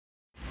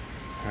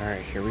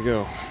Alright, here we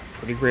go.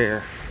 Pretty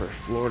rare for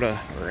Florida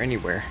or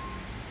anywhere.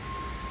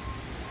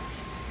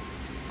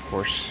 Of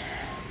course,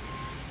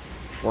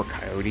 4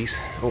 coyotes.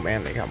 Oh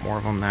man, they got more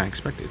of them than I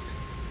expected.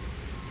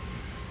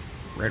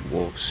 Red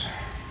wolves.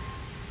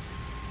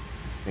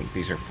 I think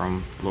these are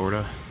from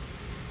Florida.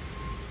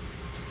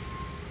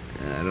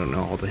 I don't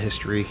know all the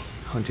history.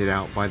 Hunted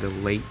out by the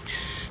late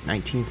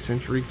 19th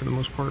century for the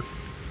most part.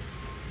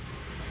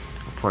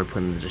 I'll probably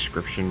put in the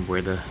description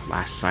where the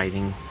last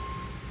sighting,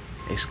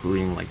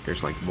 excluding like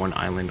there's like one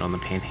island on the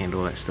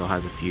panhandle that still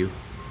has a few.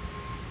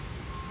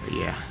 But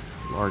yeah,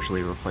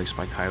 largely replaced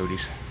by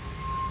coyotes.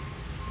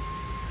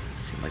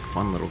 Seem like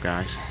fun little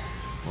guys.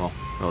 Well,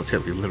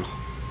 relatively little.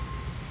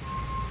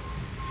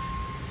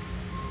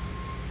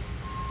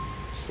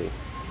 See?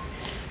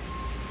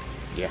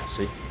 Yeah,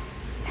 see?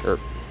 Sure.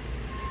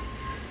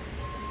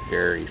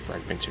 Very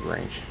fragmented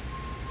range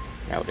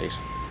nowadays.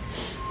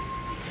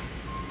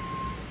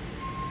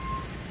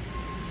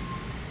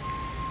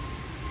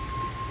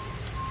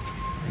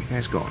 Where are you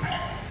guys going?